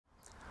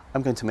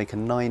I'm going to make a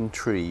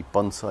 9-tree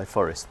bonsai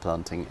forest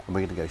planting and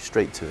we're going to go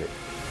straight to it.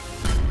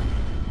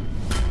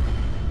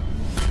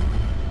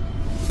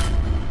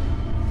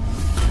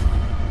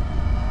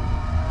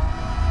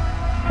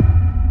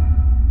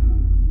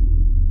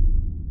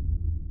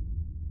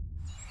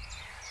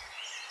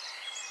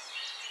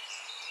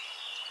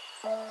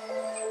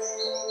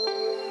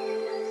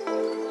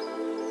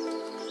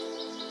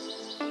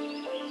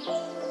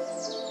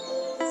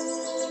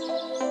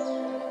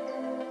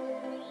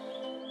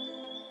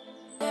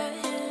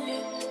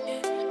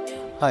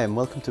 Hi and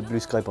welcome to Blue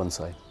Sky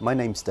Bonsai. My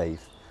name's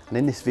Dave and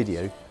in this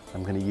video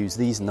I'm going to use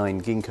these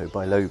 9 ginkgo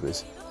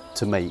bilobas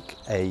to make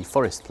a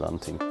forest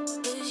planting.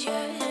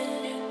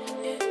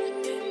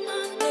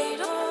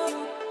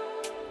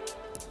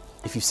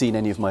 If you've seen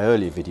any of my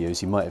earlier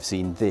videos you might have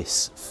seen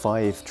this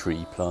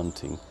 5-tree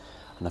planting,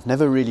 and I've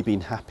never really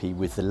been happy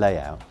with the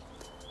layout.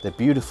 They're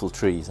beautiful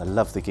trees, I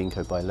love the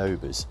ginkgo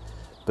bilobas,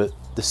 but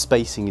the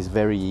spacing is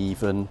very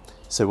even.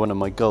 So one of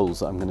my goals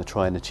that I'm going to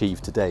try and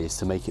achieve today is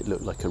to make it look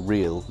like a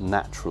real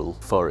natural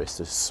forest,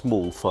 a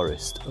small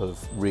forest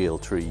of real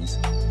trees.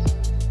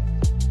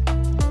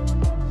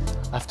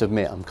 I have to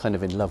admit I'm kind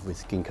of in love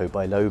with ginkgo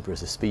biloba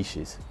as a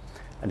species,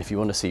 and if you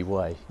want to see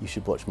why, you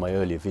should watch my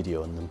earlier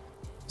video on them.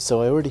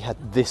 So I already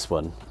had this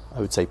one, I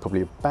would say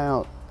probably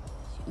about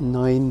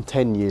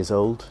 9-10 years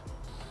old,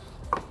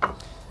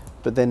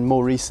 but then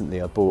more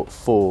recently I bought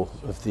 4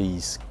 of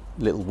these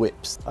little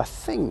whips. I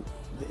think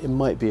it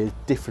might be a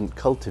different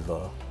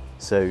cultivar.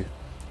 So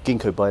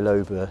ginkgo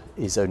biloba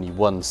is only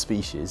one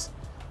species,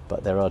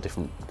 but there are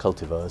different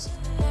cultivars.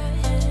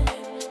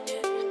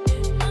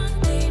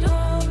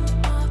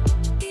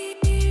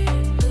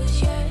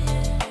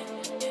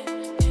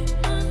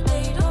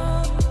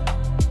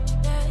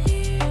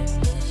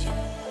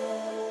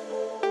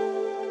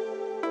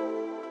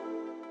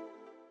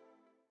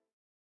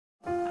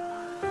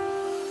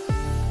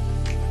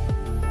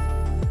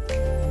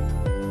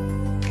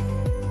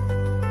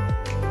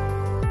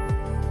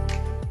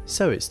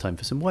 So it's time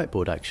for some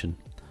whiteboard action,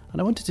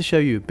 and I wanted to show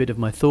you a bit of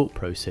my thought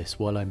process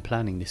while I'm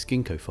planning this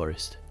ginkgo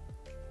forest.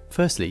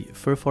 Firstly,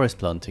 for a forest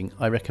planting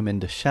I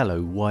recommend a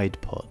shallow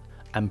wide pot,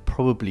 and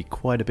probably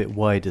quite a bit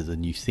wider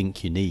than you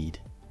think you need.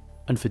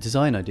 And for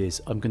design ideas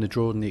I'm going to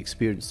draw on the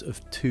experience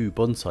of 2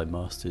 bonsai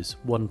masters,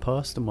 one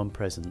past and one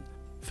present.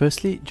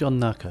 Firstly, John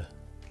Naka.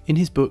 In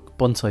his book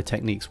Bonsai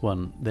Techniques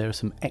 1 there are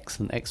some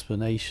excellent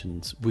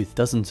explanations with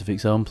dozens of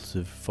examples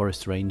of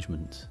forest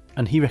arrangement.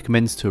 And he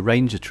recommends to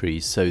arrange the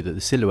trees so that the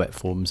silhouette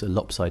forms a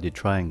lopsided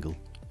triangle.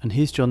 And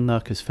here's John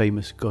Naka's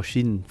famous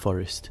Goshin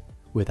forest,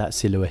 where that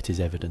silhouette is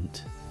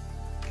evident.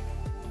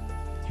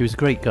 He was a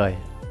great guy,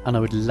 and I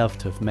would love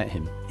to have met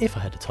him, if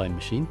I had a time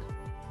machine.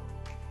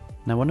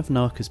 Now one of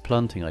Naka's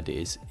planting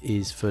ideas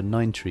is for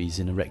 9 trees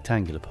in a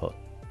rectangular pot,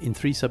 in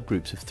 3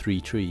 subgroups of 3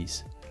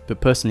 trees.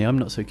 But personally I'm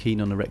not so keen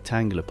on a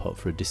rectangular pot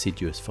for a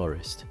deciduous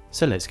forest,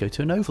 so let's go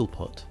to an oval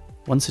pot.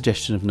 One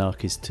suggestion of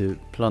Naka is to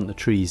plant the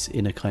trees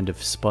in a kind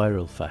of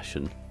spiral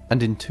fashion,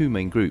 and in 2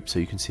 main groups so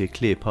you can see a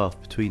clear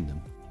path between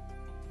them.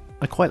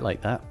 I quite like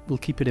that, we'll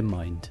keep it in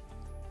mind.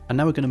 And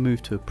now we're going to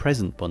move to a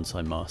present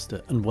bonsai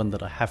master, and one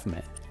that I have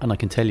met, and I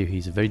can tell you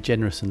he's a very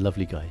generous and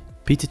lovely guy.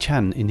 Peter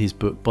Chan in his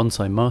book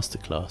Bonsai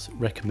Masterclass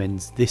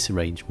recommends this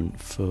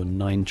arrangement for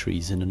 9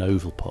 trees in an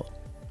oval pot.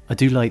 I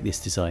do like this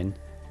design,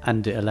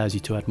 and it allows you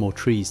to add more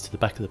trees to the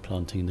back of the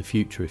planting in the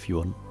future if you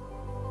want.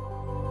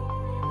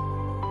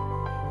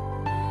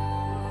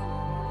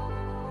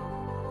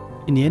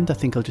 In the end I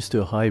think I'll just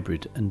do a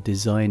hybrid and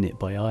design it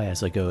by eye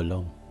as I go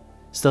along,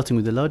 starting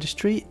with the largest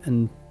tree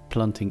and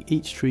planting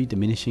each tree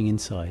diminishing in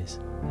size.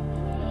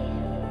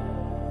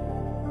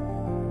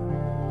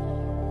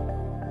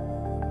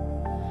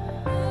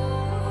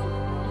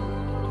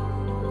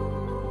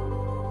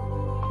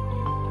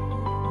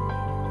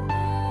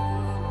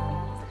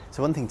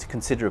 So one thing to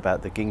consider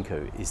about the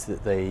ginkgo is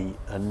that they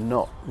are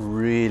not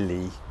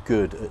really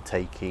good at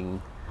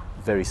taking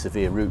very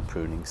severe root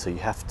pruning, so you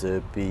have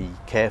to be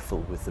careful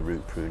with the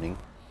root pruning.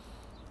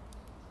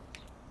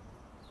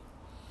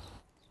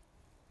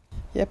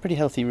 Yeah, pretty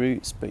healthy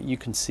roots, but you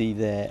can see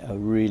there a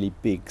really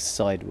big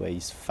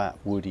sideways fat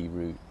woody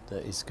root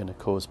that is going to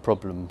cause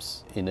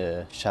problems in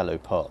a shallow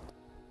pot.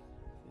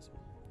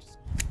 Just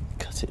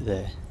cut it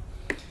there.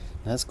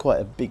 That's quite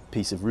a big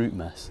piece of root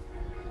mass.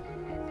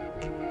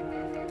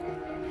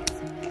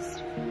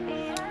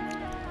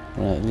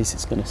 Right, at least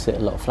it's going to sit a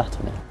lot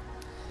flatter now.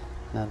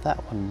 Now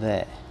that one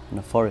there, in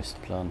a forest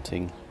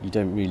planting, you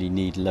don't really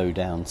need low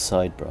down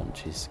side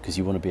branches because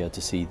you want to be able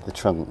to see the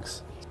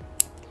trunks.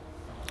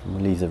 And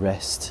we'll leave the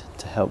rest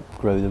to help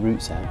grow the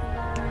roots out.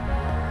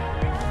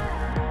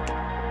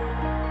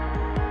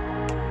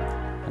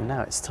 And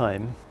now it's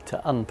time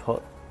to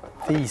unpot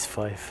these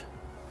 5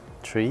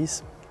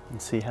 trees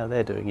and see how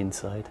they're doing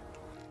inside.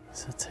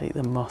 So take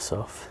the moss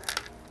off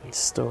and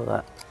store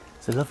that.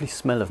 There's a lovely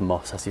smell of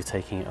moss as you're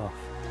taking it off.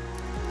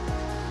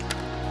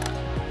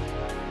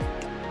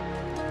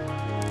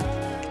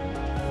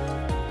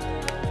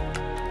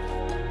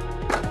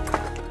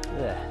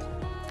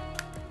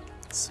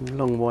 Some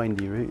long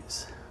windy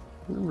roots.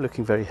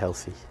 looking very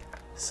healthy.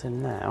 So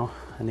now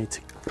I need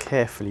to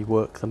carefully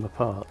work them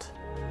apart.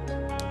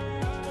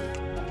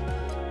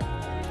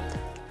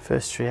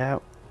 First tree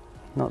out,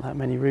 not that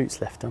many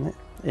roots left on it,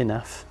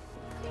 enough.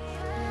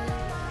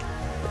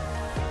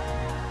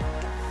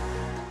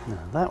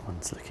 Now that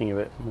one's looking a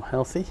bit more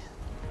healthy.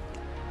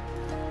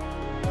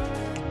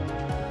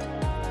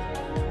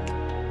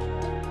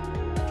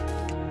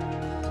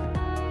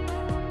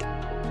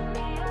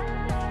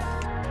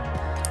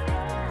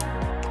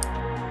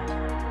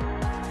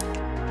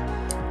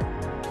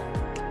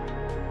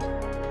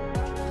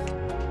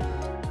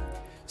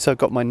 So I've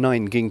got my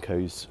 9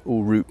 ginkgos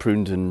all root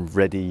pruned and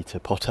ready to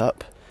pot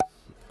up.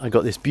 I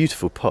got this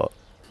beautiful pot.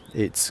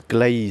 It's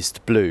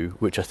glazed blue,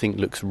 which I think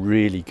looks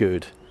really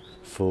good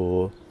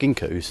for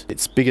ginkgos.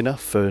 It's big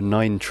enough for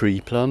 9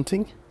 tree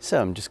planting.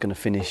 So I'm just going to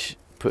finish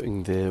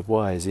putting the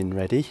wires in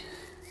ready.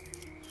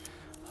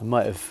 I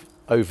might have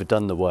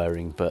overdone the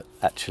wiring, but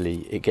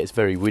actually it gets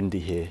very windy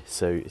here,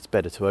 so it's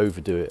better to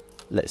overdo it.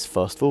 Let's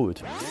fast forward.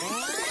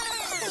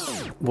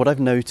 What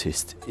I've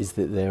noticed is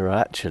that there are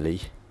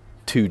actually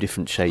 2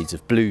 different shades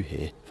of blue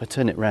here. If I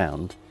turn it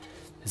round,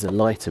 there's a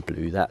lighter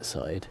blue that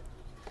side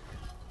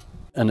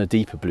and a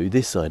deeper blue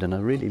this side, and I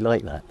really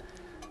like that.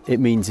 It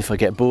means if I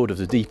get bored of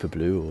the deeper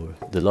blue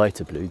or the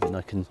lighter blue, then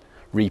I can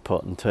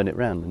repot and turn it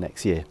round the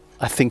next year.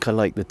 I think I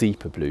like the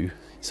deeper blue,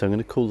 so I'm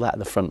going to call that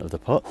the front of the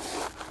pot.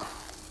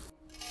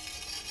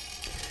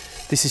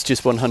 This is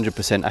just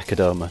 100%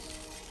 Akadama,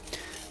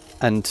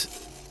 and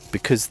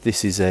because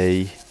this is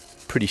a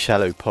pretty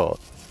shallow pot,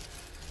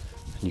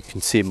 you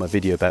can see in my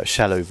video about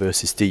shallow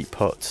versus deep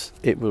pots,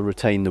 it will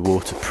retain the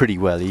water pretty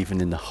well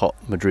even in the hot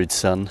Madrid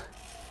sun.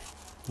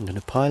 I'm going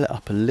to pile it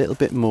up a little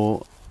bit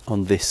more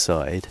on this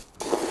side.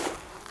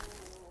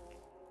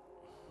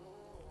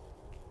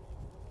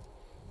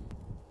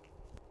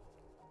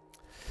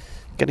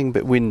 Getting a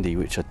bit windy,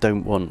 which I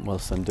don't want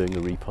whilst I'm doing the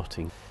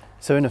repotting.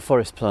 So in a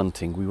forest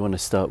planting we want to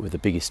start with the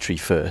biggest tree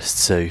first,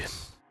 so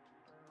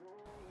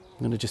I'm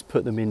going to just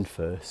put them in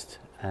first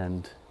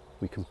and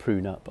we can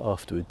prune up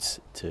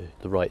afterwards to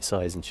the right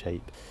size and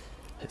shape.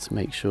 Let's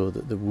make sure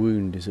that the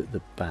wound is at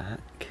the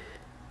back.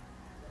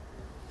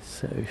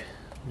 So I'm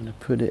going to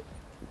put it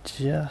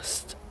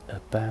just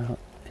about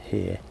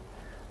here,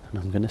 and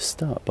I'm going to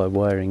start by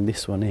wiring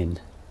this one in.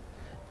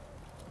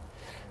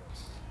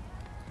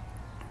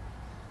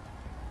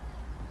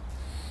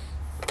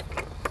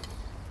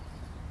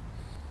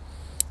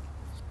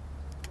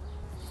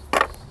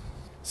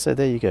 So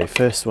there you go,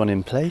 first one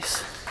in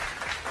place.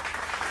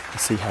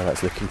 Let's see how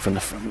that's looking from the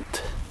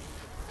front.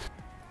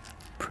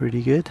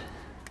 Pretty good.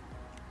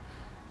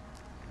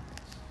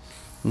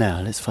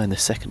 Now let's find the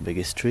second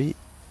biggest tree.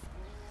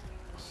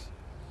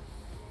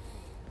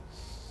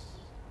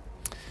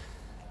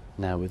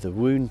 Now with the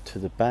wound to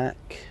the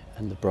back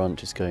and the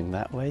branches going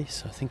that way,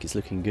 so I think it's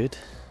looking good,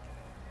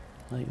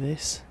 like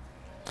this.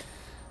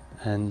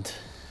 And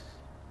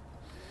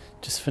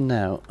just for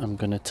now, I'm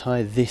going to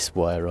tie this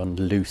wire on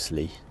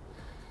loosely,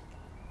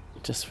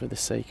 just for the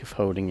sake of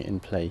holding it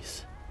in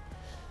place.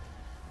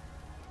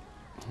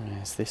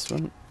 There's this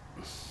one,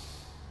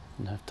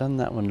 and I've done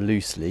that one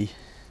loosely,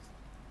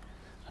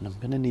 and I'm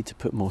going to need to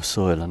put more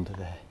soil under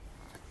there.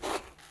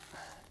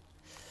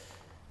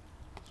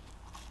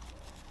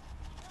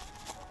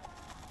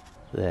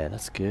 There,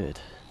 that's good.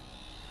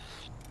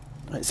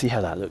 Let's see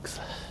how that looks.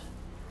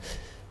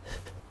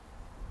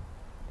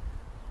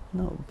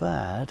 Not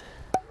bad.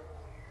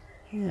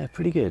 Yeah,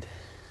 pretty good.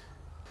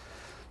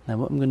 Now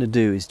what I'm going to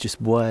do is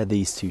just wire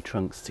these 2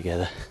 trunks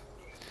together.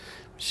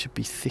 Should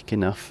be thick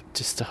enough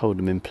just to hold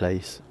them in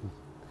place.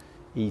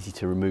 Easy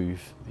to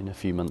remove in a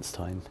few months'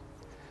 time.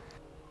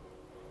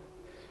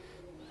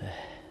 There,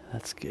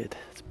 that's good.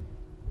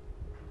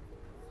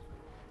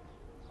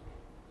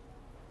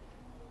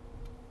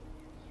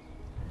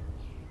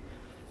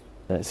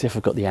 Let's see if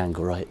I've got the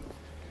angle right.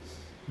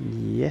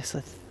 Yes, I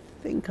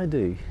think I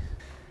do.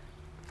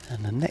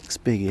 And the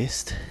next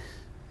biggest,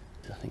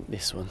 I think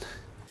this one.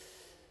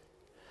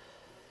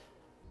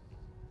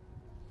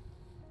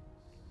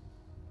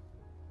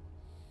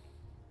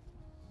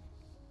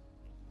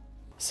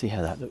 See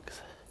how that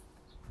looks.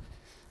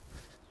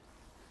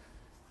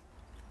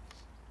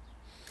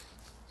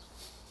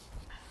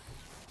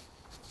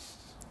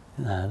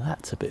 Now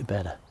that's a bit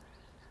better.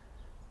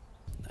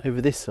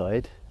 Over this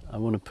side, I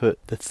want to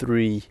put the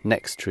 3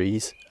 next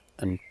trees,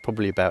 and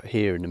probably about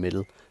here in the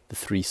middle, the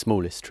 3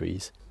 smallest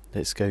trees.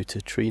 Let's go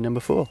to tree number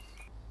 4.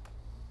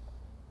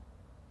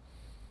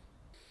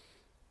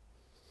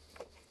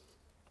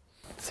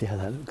 See how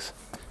that looks.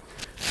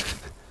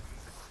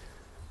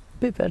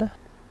 Bit better.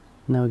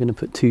 Now we're going to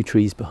put 2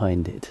 trees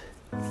behind it.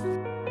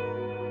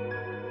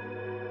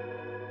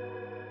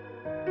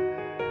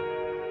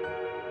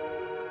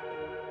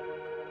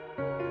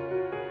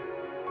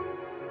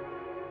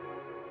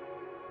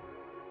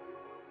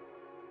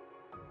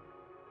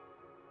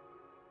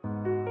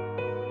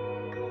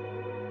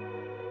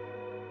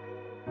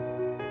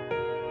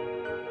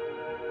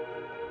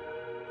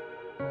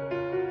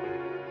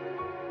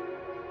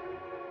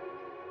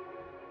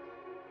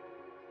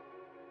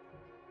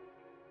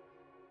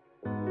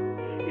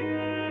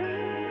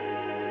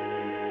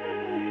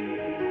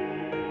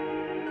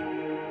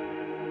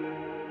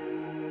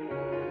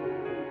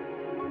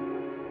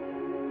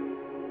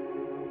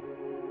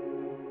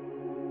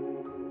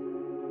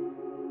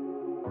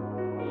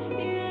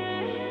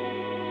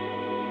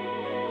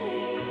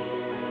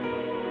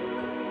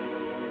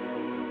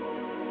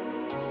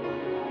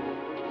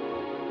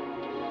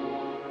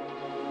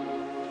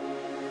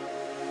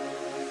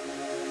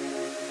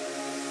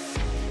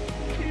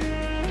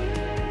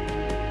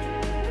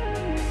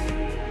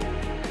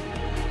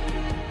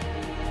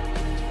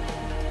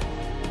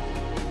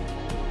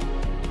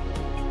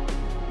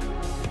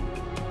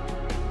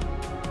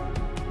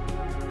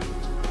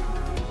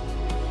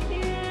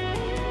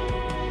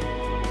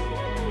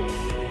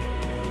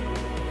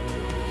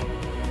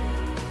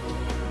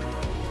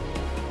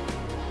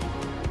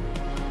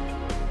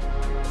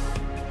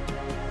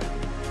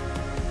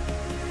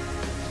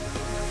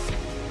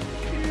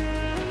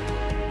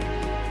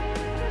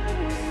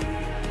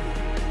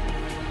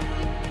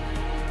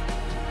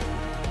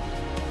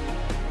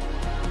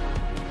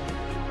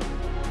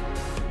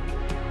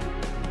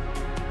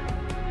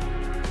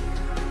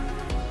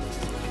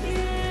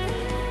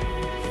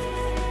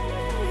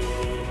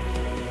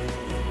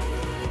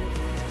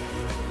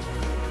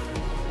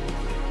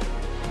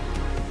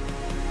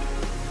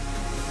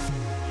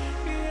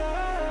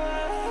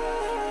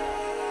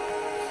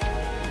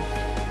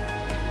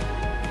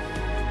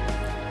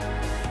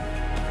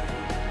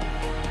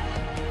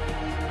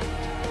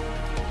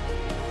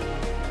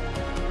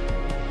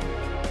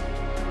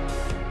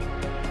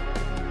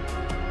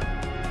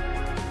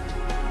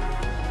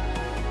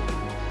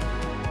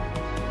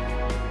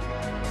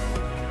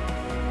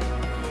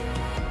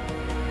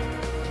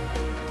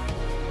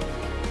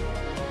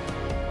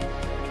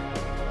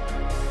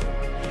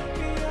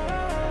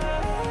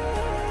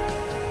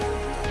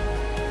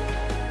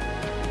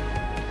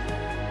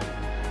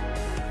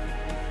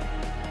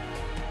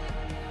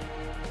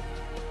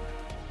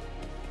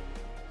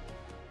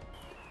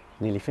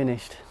 nearly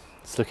finished.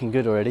 It's looking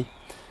good already,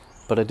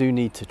 but I do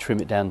need to trim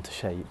it down to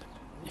shape.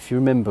 If you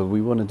remember,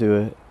 we want to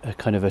do a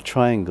kind of a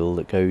triangle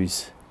that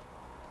goes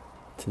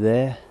to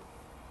there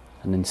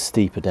and then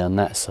steeper down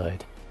that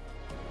side.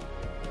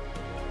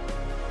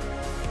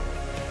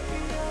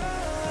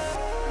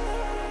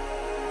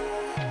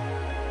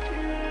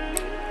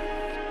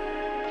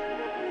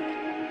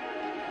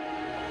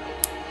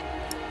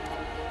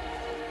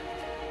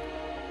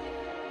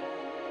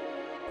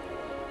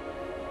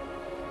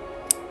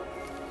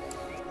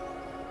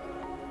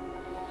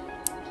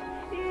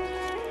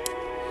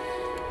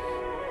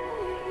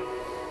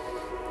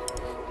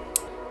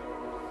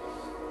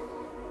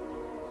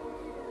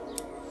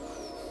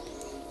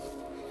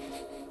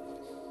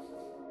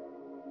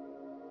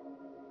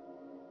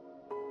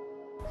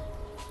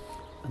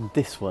 And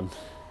this one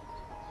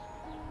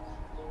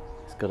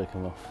has got to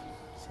come off,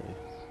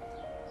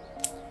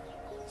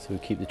 so we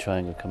keep the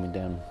triangle coming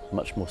down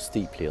much more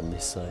steeply on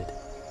this side.